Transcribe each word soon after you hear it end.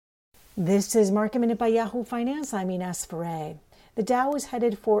This is Market Minute by Yahoo Finance. I'm Ines Ferre. The Dow is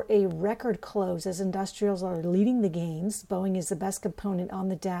headed for a record close as industrials are leading the gains. Boeing is the best component on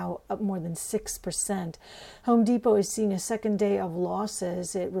the Dow, up more than 6%. Home Depot is seeing a second day of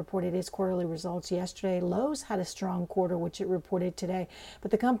losses. It reported its quarterly results yesterday. Lowe's had a strong quarter, which it reported today,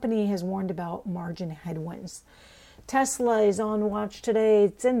 but the company has warned about margin headwinds. Tesla is on watch today.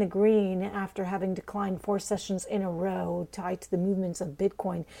 It's in the green after having declined 4 sessions in a row tied to the movements of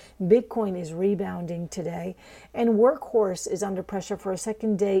Bitcoin. Bitcoin is rebounding today. And Workhorse is under pressure for a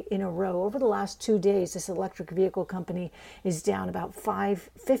second day in a row. Over the last 2 days, this electric vehicle company is down about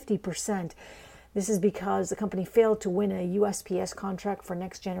 50%. This is because the company failed to win a USPS contract for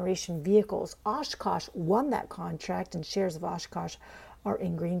next generation vehicles. Oshkosh won that contract, and shares of Oshkosh are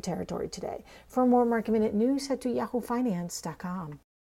in green territory today. For more Market Minute news, head to yahoofinance.com.